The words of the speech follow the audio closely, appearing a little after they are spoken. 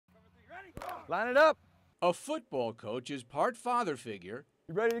Line it up. A football coach is part father figure.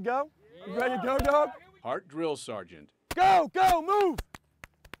 You ready to go? You ready to go, dog? Part drill sergeant. Go, go, move!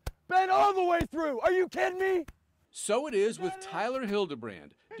 Bend all the way through. Are you kidding me? So it is with Tyler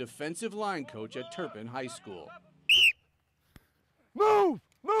Hildebrand, defensive line coach at Turpin High School. Move!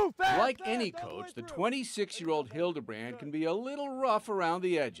 Move fast! Like fast, any all the way coach, the through. 26-year-old Hildebrand can be a little rough around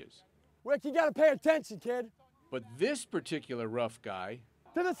the edges. Rick, you gotta pay attention, kid. But this particular rough guy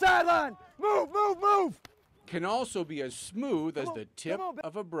To the sideline. Move, move, move! can also be as smooth as the tip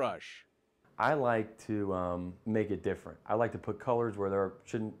of a brush. I like to make it different. I like to put colors where there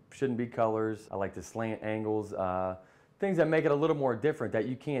shouldn't be colors. I like to slant angles, things that make it a little more different that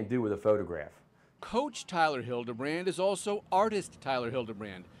you can't do with a photograph. Coach Tyler Hildebrand is also artist Tyler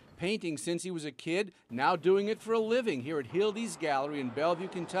Hildebrand, painting since he was a kid, now doing it for a living here at Hildy's Gallery in Bellevue,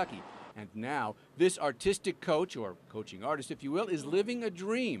 Kentucky. And now, this artistic coach, or coaching artist if you will, is living a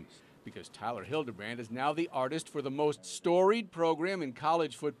dream, because Tyler Hildebrand is now the artist for the most storied program in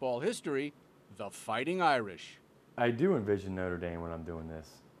college football history, the Fighting Irish. I do envision Notre Dame when I'm doing this.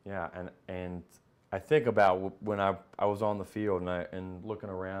 Yeah, and I think about when I was on the field and looking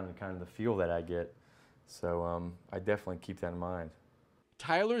around and kind of the feel that I get. So I definitely keep that in mind.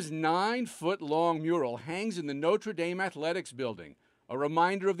 Tyler's 9-foot-long mural hangs in the Notre Dame Athletics building, a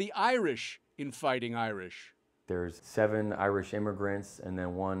reminder of the Irish in Fighting Irish. There's 7 Irish immigrants and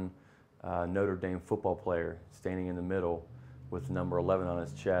then 1 Notre Dame football player standing in the middle with number 11 on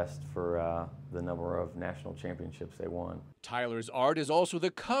his chest for the number of national championships they won. Tyler's art is also the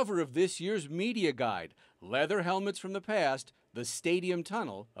cover of this year's media guide, Leather Helmets from the Past, the Stadium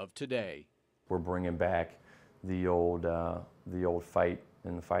Tunnel of Today. We're bringing back the old fight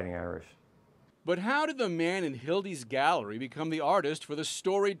in the Fighting Irish. But how did the man in Hildy's Gallery become the artist for the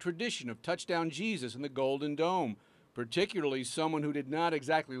storied tradition of Touchdown Jesus and the Golden Dome, particularly someone who did not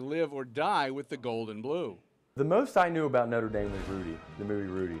exactly live or die with the gold and blue? The most I knew about Notre Dame was Rudy, the movie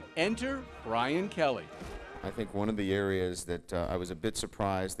Rudy. Enter Brian Kelly. I think one of the areas that I was a bit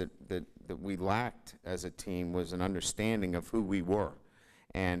surprised that we lacked as a team was an understanding of who we were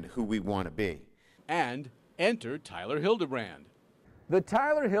and who we want to be. And enter Tyler Hildebrand. The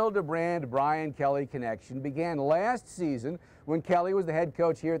Tyler Hildebrand-Brian Kelly connection began last season when Kelly was the head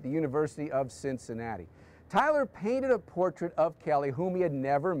coach here at the University of Cincinnati. Tyler painted a portrait of Kelly whom he had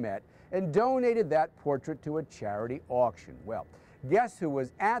never met and donated that portrait to a charity auction. Well, guess who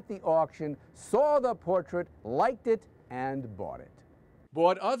was at the auction, saw the portrait, liked it, and bought it.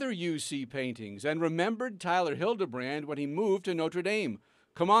 Bought other UC paintings and remembered Tyler Hildebrand when he moved to Notre Dame.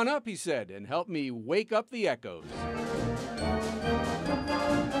 Come on up, he said, and help me wake up the echoes.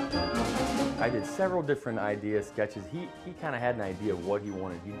 I did several different idea sketches. He kind of had an idea of what he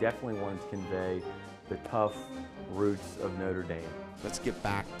wanted. He definitely wanted to convey the tough roots of Notre Dame. Let's get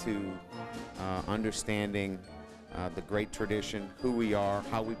back to understanding the great tradition, who we are,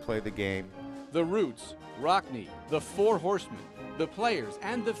 how we play the game. The roots, Rockne, the 4 Horsemen, the players,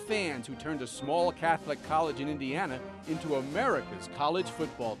 and the fans who turned a small Catholic college in Indiana into America's college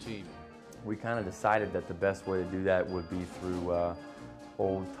football team. We kind of decided that the best way to do that would be through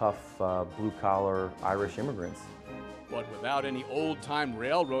old, tough, blue-collar Irish immigrants. But without any old-time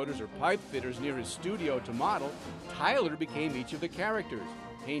railroaders or pipe fitters near his studio to model, Tyler became each of the characters,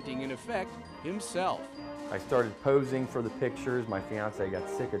 painting, in effect, himself. I started posing for the pictures. My fiance got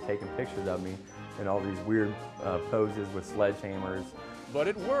sick of taking pictures of me in all these weird poses with sledgehammers. But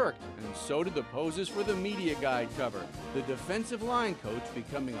it worked, and so did the poses for the media guide cover, the defensive line coach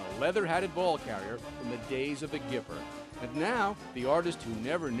becoming a leather-hatted ball carrier from the days of the Gipper. And now, the artist who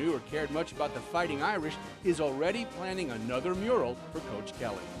never knew or cared much about the Fighting Irish is already planning another mural for Coach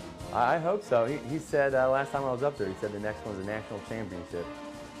Kelly. I hope so. He said last time I was up there, he said the next one's a national championship.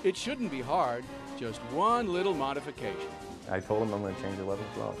 It shouldn't be hard, just one little modification. I told him I'm going to change 11-12.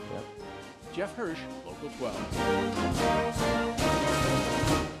 Yep. Jeff Hirsch, Local 12.